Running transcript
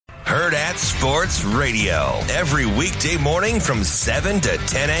Heard at Sports Radio, every weekday morning from 7 to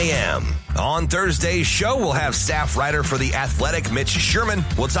 10 a.m. On Thursday's show, we'll have staff writer for The Athletic, Mitch Sherman.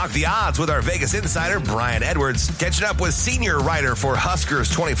 We'll talk the odds with our Vegas insider, Brian Edwards. Catching up with senior writer for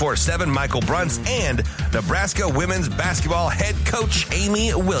Huskers 24/7, Michael Bruntz, and Nebraska women's basketball head coach,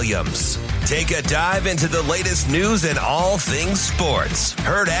 Amy Williams. Take a dive into the latest news and all things sports.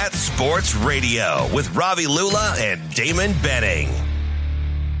 Heard at Sports Radio with Ravi Lula and Damon Benning.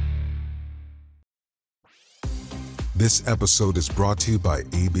 This episode is brought to you by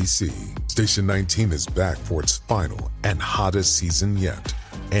ABC. Station 19 is back for its final and hottest season yet.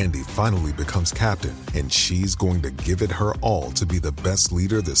 Andy finally becomes captain, and she's going to give it her all to be the best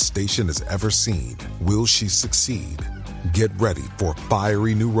leader the station has ever seen. Will she succeed? Get ready for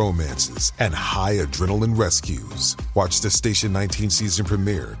fiery new romances and high adrenaline rescues. Watch the Station 19 season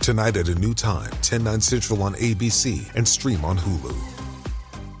premiere tonight at a new time, 10/9 Central on ABC, and stream on Hulu.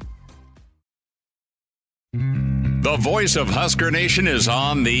 The voice of Husker Nation is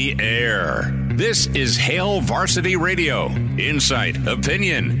on the air. This is Hail Varsity Radio. Insight,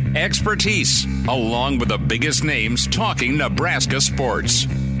 opinion, expertise, along with the biggest names talking Nebraska sports.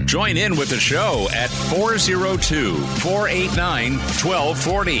 Join in with the show at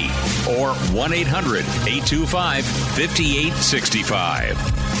 402-489-1240 or 1-800-825-5865.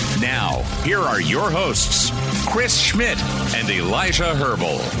 Now, here are your hosts, Chris Schmidt and Elijah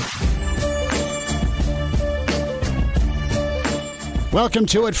Herbel. Welcome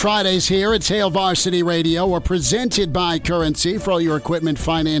to it. Fridays here. It's Hail Varsity Radio. We're presented by Currency for all your equipment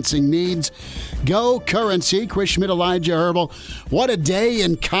financing needs. Go Currency. Chris Schmidt, Elijah Herbel. What a day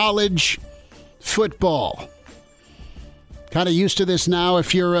in college football. Kind of used to this now.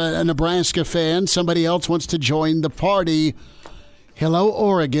 If you're a Nebraska fan, somebody else wants to join the party. Hello,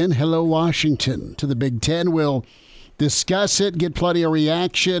 Oregon. Hello, Washington. To the Big Ten. We'll discuss it, get plenty of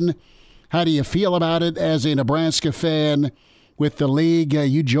reaction. How do you feel about it as a Nebraska fan? With the league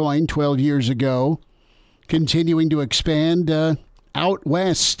you joined 12 years ago, continuing to expand out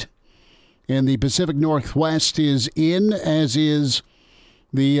west. And the Pacific Northwest is in, as is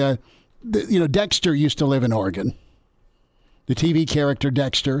the Dexter used to live in Oregon. The TV character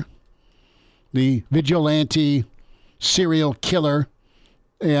Dexter, the vigilante serial killer.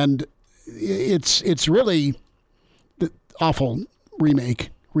 And it's really the awful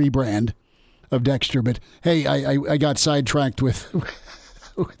rebrand of Dexter, but hey, I got sidetracked with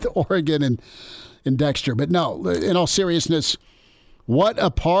Oregon and Dexter. But no, in all seriousness, what a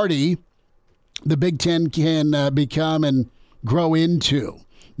party the Big Ten can become and grow into.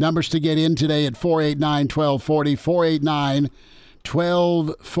 Numbers to get in today at 489-1240,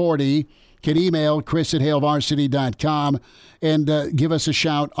 489-1240. Can email chris@hailvarsity.com and give us a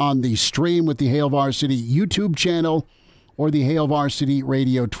shout on the stream with the Hail Varsity YouTube channel or the Hail Varsity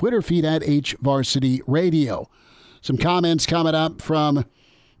Radio Twitter feed at HVarsity Radio. Some comments coming up from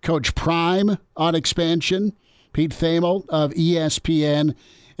Coach Prime on expansion, Pete Thamel of ESPN,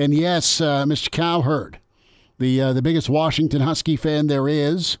 and yes, Mr. Cowherd, the biggest Washington Husky fan there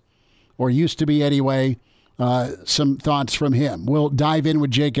is, or used to be anyway. Some thoughts from him. We'll dive in with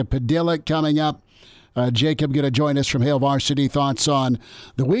Jacob Padilla coming up. Jacob going to join us from Hail Varsity. Thoughts on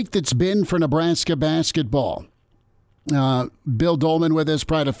the week that's been for Nebraska basketball. Bill Dolman with us,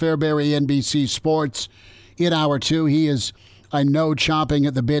 prior to Fairbury, NBC Sports, in hour two. He is, I know, chomping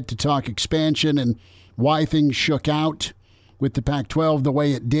at the bit to talk expansion and why things shook out with the Pac-12 the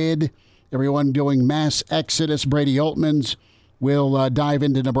way it did. Everyone doing mass exodus. Brady Oltmans will dive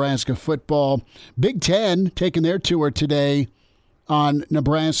into Nebraska football. Big Ten taking their tour today on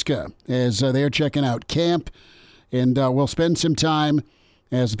Nebraska as they're checking out camp. And we'll spend some time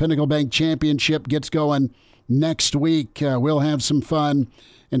as the Pinnacle Bank Championship gets going next week. We'll have some fun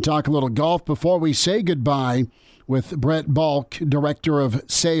and talk a little golf before we say goodbye with Brett Balk, Director of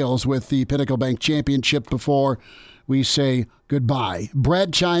Sales with the Pinnacle Bank Championship, before we say goodbye.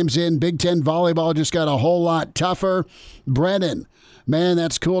 Brett chimes in. Big Ten volleyball just got a whole lot tougher. Brennan, man,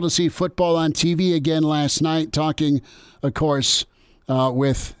 that's cool to see football on TV again last night. Talking, of course,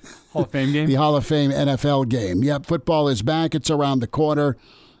 with Hall of Fame game? The Hall of Fame NFL game. Yep, football is back. It's around the corner.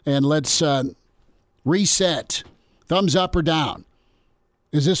 And let's reset. Thumbs up or down?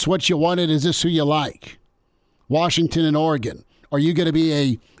 Is this what you wanted? Is this who you like? Washington and Oregon. Are you going to be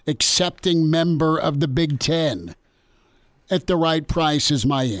a accepting member of the Big Ten? At the right price is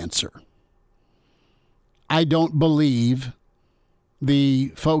my answer. I don't believe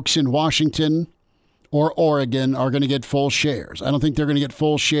the folks in Washington or Oregon are going to get full shares. I don't think they're going to get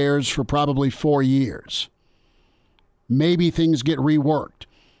full shares for probably 4 years. Maybe things get reworked.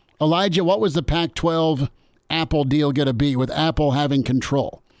 Elijah, what was the Pac-12 Apple deal going to be with Apple having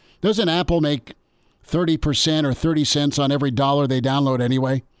control? Doesn't Apple make 30% or 30 cents on every dollar they download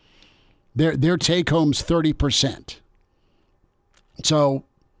anyway? Their take-home's 30%. So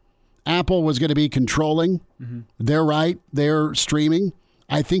Apple was going to be controlling. They're right. They're streaming.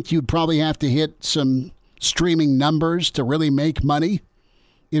 I think you'd probably have to hit some streaming numbers to really make money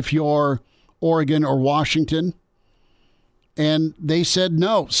if you're Oregon or Washington. And they said,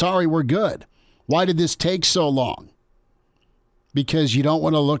 no, sorry, we're good. Why did this take so long? Because you don't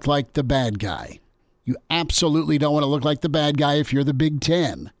want to look like the bad guy. You absolutely don't want to look like the bad guy if you're the Big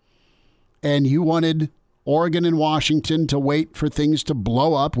Ten. And you wanted Oregon and Washington to wait for things to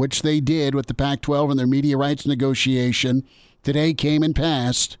blow up, which they did with the Pac-12 and their media rights negotiation. Today came and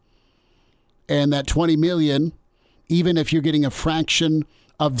passed. And that $20 million, even if you're getting a fraction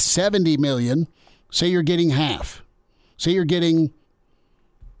of $70 million, say you're getting half. Say you're getting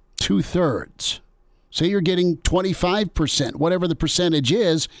 2/3. Say you're getting 25%, whatever the percentage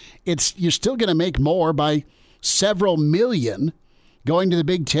is, you're still going to make more by several million going to the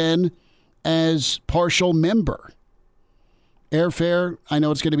Big Ten as partial member. Airfare, I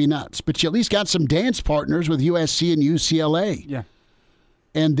know it's going to be nuts, but you at least got some dance partners with USC and UCLA. Yeah.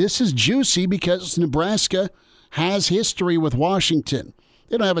 And this is juicy because Nebraska has history with Washington.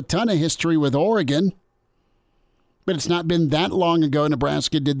 They don't have a ton of history with Oregon, but it's not been that long ago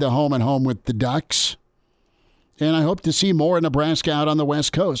Nebraska did the home and home with the Ducks. And I hope to see more of Nebraska out on the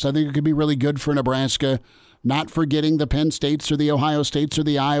West Coast. I think it could be really good for Nebraska, not forgetting the Penn States or the Ohio States or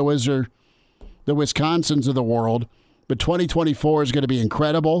the Iowas or the Wisconsins of the world. But 2024 is going to be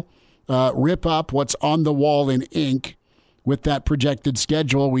incredible. Rip up what's on the wall in ink with that projected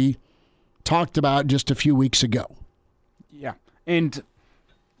schedule we talked about just a few weeks ago. Yeah. And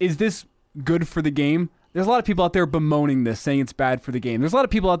is this good for the game? There's a lot of people out there bemoaning this, saying it's bad for the game. There's a lot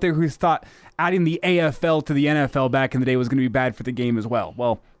of people out there who thought adding the AFL to the NFL back in the day was going to be bad for the game as well.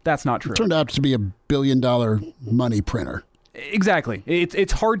 Well, that's not true. It turned out to be $1 billion money printer. Exactly.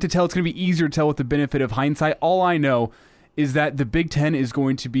 It's hard to tell. It's going to be easier to tell with the benefit of hindsight. All I know is that the Big Ten is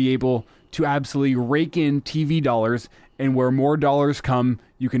going to be able to absolutely rake in TV dollars, and where more dollars come,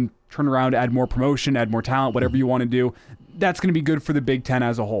 you can turn around, add more promotion, add more talent, whatever you want to do. That's going to be good for the Big Ten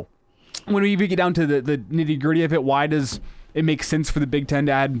as a whole. When we get down to the nitty-gritty of it, why does it make sense for the Big Ten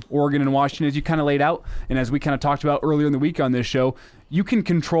to add Oregon and Washington, as you kind of laid out, and as we kind of talked about earlier in the week on this show? You can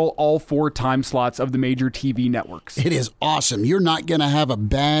control all 4 time slots of the major TV networks. It is awesome. You're not going to have a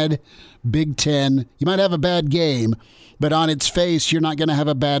bad Big Ten. You might have a bad game, but on its face, you're not going to have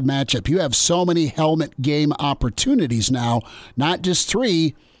a bad matchup. You have so many helmet game opportunities now, not just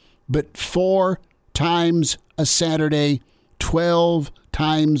 3, but 4 times a Saturday, 12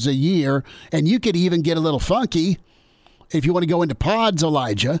 times a year. And you could even get a little funky if you want to go into pods,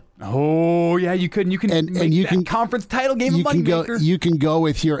 Elijah. Oh, yeah, you could. And you can make you that can, conference title game a moneymaker. You can go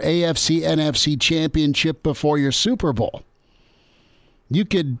with your AFC, NFC championship before your Super Bowl. You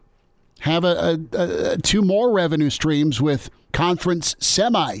could have 2 more revenue streams with conference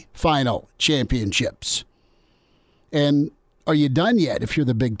semifinal championships. And are you done yet if you're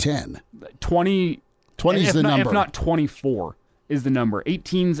the Big Ten? 20 is the number. If not 24 is the number.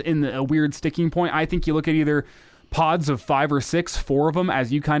 18's in a weird sticking point. I think you look at either pods of 5 or 6, 4 of them,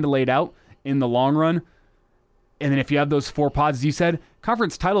 as you kind of laid out in the long run. And then if you have those 4 pods, as you said,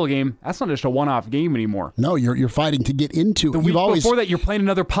 conference title game, that's not just a one-off game anymore. No, you're fighting to get into it. The week before that, you're playing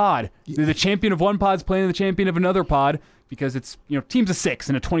another pod. The champion of one pod's playing the champion of another pod, because it's teams of 6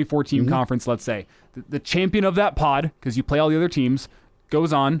 in a 24-team conference, let's say. The champion of that pod, because you play all the other teams,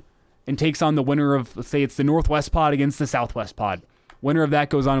 goes on and takes on the winner of, let's say it's the Northwest pod against the Southwest pod. Winner of that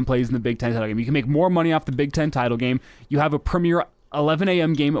goes on and plays in the Big Ten title game. You can make more money off the Big Ten title game. You have a premier 11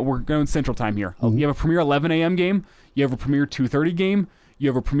 a.m. game. We're going Central Time here. You have a premier 11 a.m. game. You have a premier 2:30 game. You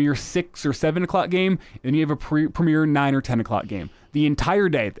have a premier 6 or 7 o'clock game. And you have a premier 9 or 10 o'clock game. The entire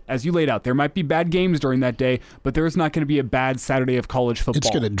day, as you laid out, there might be bad games during that day, but there's not going to be a bad Saturday of college football. It's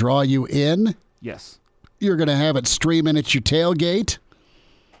going to draw you in. Yes. You're going to have it streaming at your tailgate.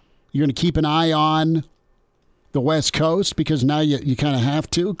 You're going to keep an eye on the West Coast because now you kind of have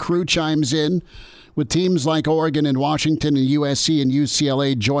to. Crew chimes in with teams like Oregon and Washington and USC and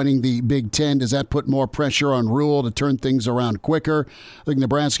UCLA joining the Big Ten. Does that put more pressure on Rule to turn things around quicker? I think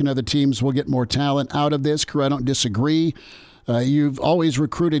Nebraska and other teams will get more talent out of this. Crew, I don't disagree. You've always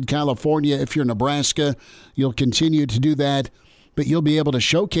recruited California. If you're Nebraska, you'll continue to do that, but you'll be able to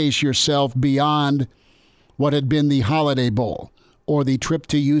showcase yourself beyond what had been the Holiday Bowl, or the trip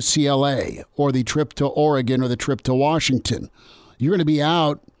to UCLA, or the trip to Oregon, or the trip to Washington. You're going to be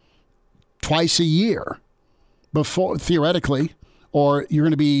out twice a year, before theoretically, or you're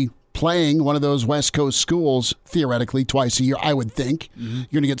going to be playing one of those West Coast schools, theoretically, twice a year, I would think. Mm-hmm.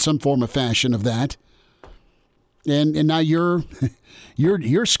 You're going to get some form of fashion of that. And now you're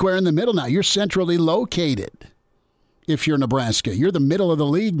square in the middle now. You're centrally located if you're Nebraska. You're the middle of the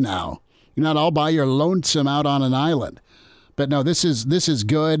league now. You're not all by your lonesome out on an island. But no, this is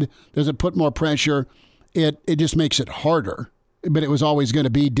good. Does it put more pressure? It just makes it harder. But it was always going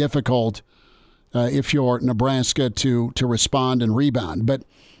to be difficult if you're Nebraska to respond and rebound. But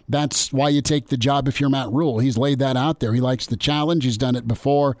that's why you take the job if you're Matt Rule. He's laid that out there. He likes the challenge. He's done it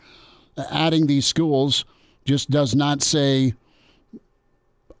before. Adding these schools just does not say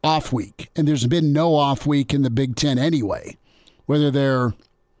off week. And there's been no off week in the Big Ten anyway. Whether they're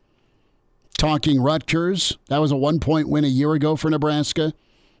talking Rutgers, that was a 1-point win a year ago for Nebraska.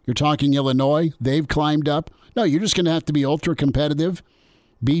 You're talking Illinois, they've climbed up. No, you're just going to have to be ultra competitive,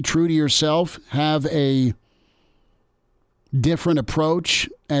 be true to yourself, have a different approach,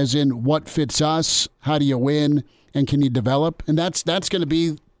 as in what fits us, how do you win, and can you develop? And that's going to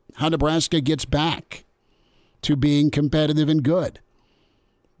be how Nebraska gets back to being competitive and good.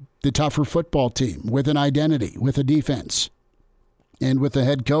 The tougher football team with an identity, with a defense, and with a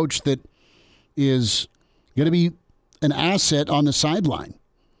head coach that is going to be an asset on the sideline.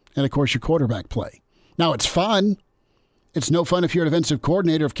 And, of course, your quarterback play. Now, it's fun. It's no fun if you're a defensive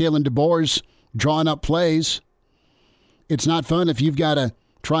coordinator, if Kalen DeBoer's drawing up plays. It's not fun if you've got to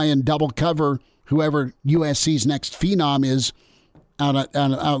try and double cover whoever USC's next phenom is out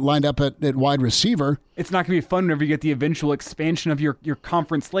lined up at wide receiver. It's not going to be fun whenever you get the eventual expansion of your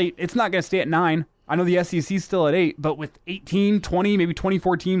conference slate. It's not going to stay at 9. I know the SEC's still at 8, but with 18, 20, maybe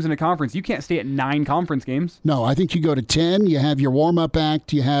 24 teams in a conference, you can't stay at 9 conference games. No, I think you go to 10. You have your warm-up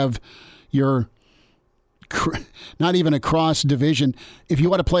act. You have your not even a cross division. If you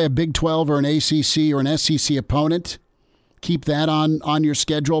want to play a Big 12 or an ACC or an SEC opponent, keep that on your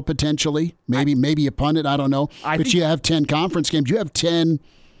schedule potentially. Maybe you punt it. I don't know. But you have 10 conference games. You have 10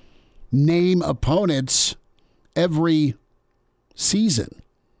 name opponents every season.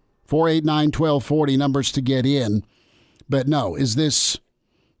 4, 8, 9, 12, 40 numbers to get in. But no, is this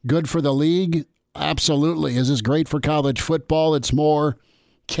good for the league? Absolutely. Is this great for college football? It's more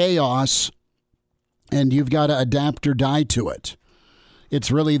chaos, and you've got to adapt or die to it.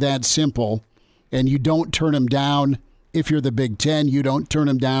 It's really that simple, and you don't turn them down. If you're the Big Ten, you don't turn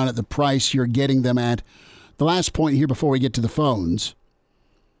them down at the price you're getting them at. The last point here before we get to the phones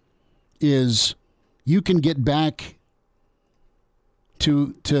is you can get back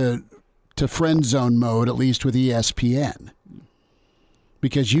to friend zone mode, at least with ESPN,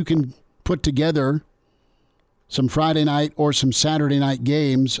 because you can put together some Friday night or some Saturday night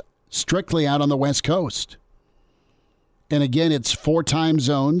games strictly out on the West Coast. And again, it's 3 time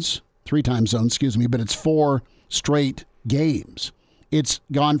zones, but it's 4 straight games. It's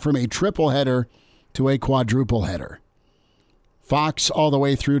gone from a triple header to a quadruple header. Fox all the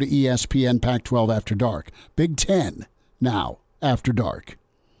way through to ESPN Pac-12 After Dark. Big Ten now After Dark,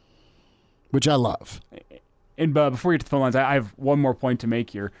 which I love. And before we get to the phone lines, I have one more point to make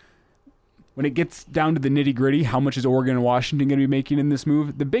here. When it gets down to the nitty-gritty, how much is Oregon and Washington going to be making in this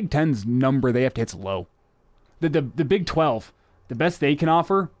move? The Big Ten's number they have to hit's low. The Big 12, the best they can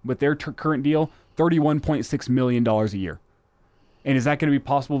offer with their current deal, $31.6 million a year. And is that going to be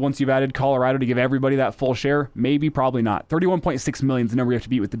possible once you've added Colorado to give everybody that full share? Maybe, probably not. $31.6 million is the number you have to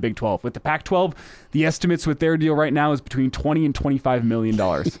beat with the Big 12. With the Pac-12, the estimates with their deal right now is between $20 and $25 million.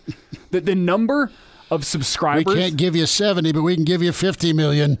 The number of subscribers... We can't give you 70, but we can give you 50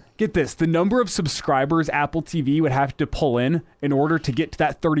 million. Get this. The number of subscribers Apple TV would have to pull in order to get to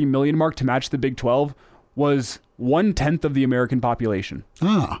that 30 million mark to match the Big 12 was 1/10 of the American population.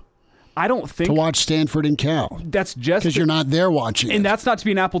 I don't think... To watch Stanford and Cal. That's just... Because you're not there watching and that's not to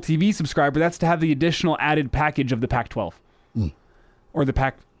be an Apple TV subscriber. That's to have the additional added package of the Pac-12. Or the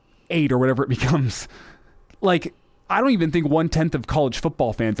Pac-8 or whatever it becomes. Like, I don't even think 1/10 of college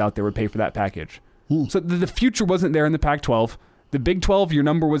football fans out there would pay for that package. So the future wasn't there in the Pac-12. The Big 12, your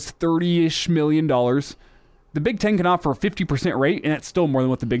number was $30-ish million. The Big Ten can offer a 50% rate, and that's still more than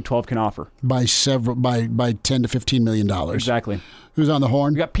what the Big 12 can offer. By $10 to $15 million. Exactly. Who's on the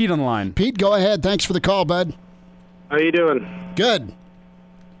horn? We got Pete on the line. Pete, go ahead. Thanks for the call, bud. How you doing? Good.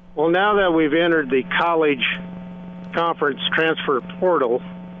 Well, now that we've entered the college conference transfer portal,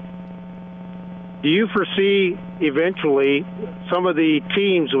 do you foresee eventually some of the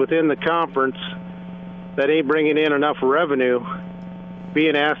teams within the conference that ain't bringing in enough revenue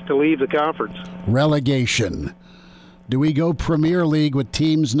being asked to leave the conference? Relegation. Do we go Premier League with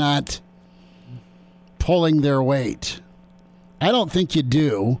teams not pulling their weight? I don't think you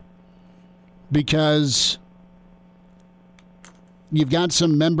do, because you've got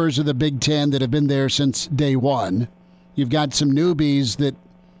some members of the Big Ten that have been there since day one. You've got some newbies that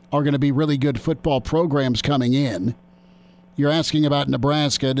are going to be really good football programs coming in. You're asking about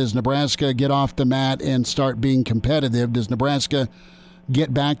Nebraska. Does Nebraska get off the mat and start being competitive? Does Nebraska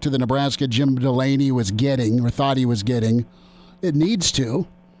get back to the Nebraska Jim Delaney was getting or thought he was getting? It needs to,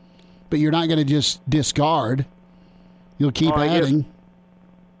 but you're not going to just discard. You'll keep adding.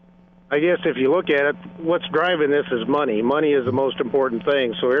 I guess if you look at it, what's driving this is money. Money is the most important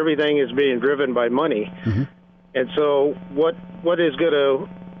thing. So everything is being driven by money. Mm-hmm. And so what is going to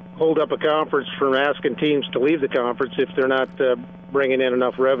hold up a conference from asking teams to leave the conference if they're not bringing in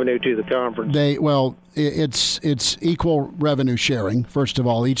enough revenue to the conference? It's equal revenue sharing. First of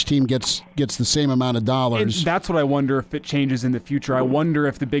all, each team gets the same amount of dollars. And that's what I wonder if it changes in the future. I wonder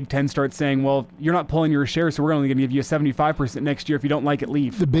if the Big Ten starts saying, well, you're not pulling your share, so we're only going to give you a 75% next year. If you don't like it,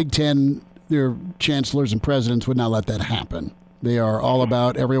 leave. The Big Ten, their chancellors and presidents would not let that happen. They are all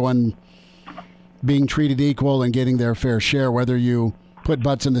about everyone being treated equal and getting their fair share, whether you put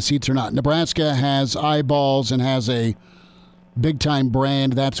butts in the seats or not. Nebraska has eyeballs and has a big-time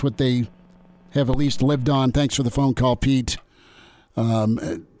brand. That's what they have at least lived on. Thanks for the phone call, Pete.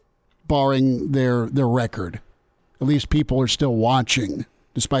 Barring their record. At least people are still watching,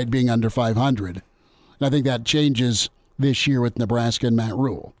 despite being under 500. And I think that changes this year with Nebraska and Matt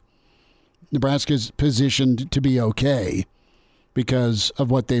Rule. Nebraska's positioned to be okay because of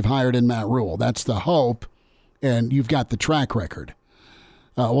what they've hired in Matt Rule. That's the hope, and you've got the track record.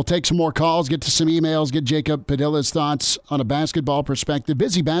 We'll take some more calls, get to some emails, get Jacob Padilla's thoughts on a basketball perspective.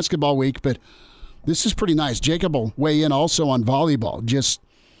 Busy basketball week, but this is pretty nice. Jacob will weigh in also on volleyball, just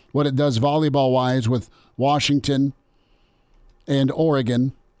what it does volleyball-wise with Washington and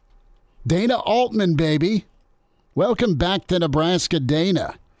Oregon. Dana Altman, baby. Welcome back to Nebraska,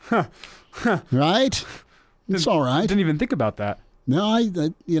 Dana. Right? It's all right. Didn't even think about that. No,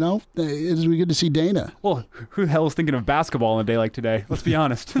 it's good to see Dana. Well, who the hell is thinking of basketball on a day like today? Let's be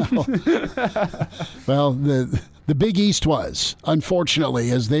honest. Well, the Big East was,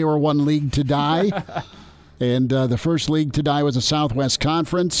 unfortunately, as they were one league to die. And the first league to die was the Southwest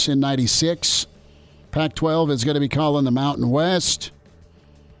Conference in 96. Pac-12 is going to be calling the Mountain West.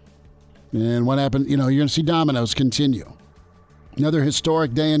 And what happened? You're going to see dominoes continue. Another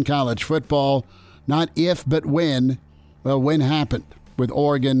historic day in college football. Not if, but when. Well, when happened with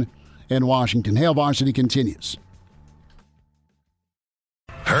Oregon and Washington. Hail Varsity continues.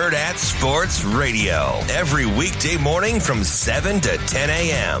 Heard at Sports Radio every weekday morning from 7 to 10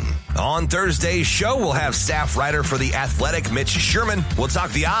 a.m. On Thursday's show, we'll have staff writer for The Athletic, Mitch Sherman. We'll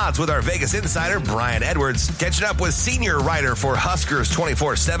talk the odds with our Vegas insider, Brian Edwards. Catching up with senior writer for Huskers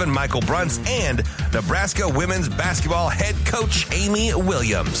 24/7, Michael Bruntz, and Nebraska women's basketball head coach, Amy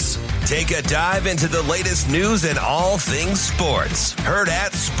Williams. Take a dive into the latest news and all things sports. Heard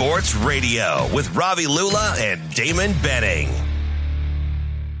at Sports Radio with Ravi Lula and Damon Benning.